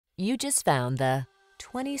You just found the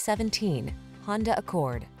 2017 Honda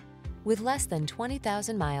Accord. With less than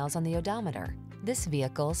 20,000 miles on the odometer, this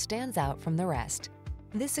vehicle stands out from the rest.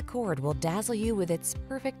 This Accord will dazzle you with its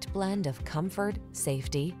perfect blend of comfort,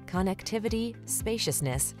 safety, connectivity,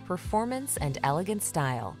 spaciousness, performance, and elegant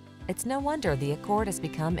style. It's no wonder the Accord has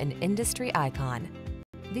become an industry icon.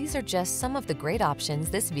 These are just some of the great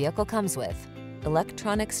options this vehicle comes with: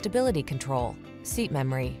 electronic stability control, seat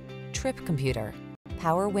memory, trip computer,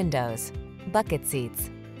 power windows, bucket seats,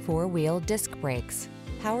 four-wheel disc brakes,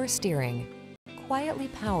 power steering. Quietly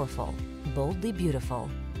powerful, boldly beautiful,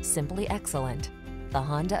 simply excellent. The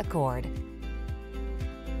Honda Accord.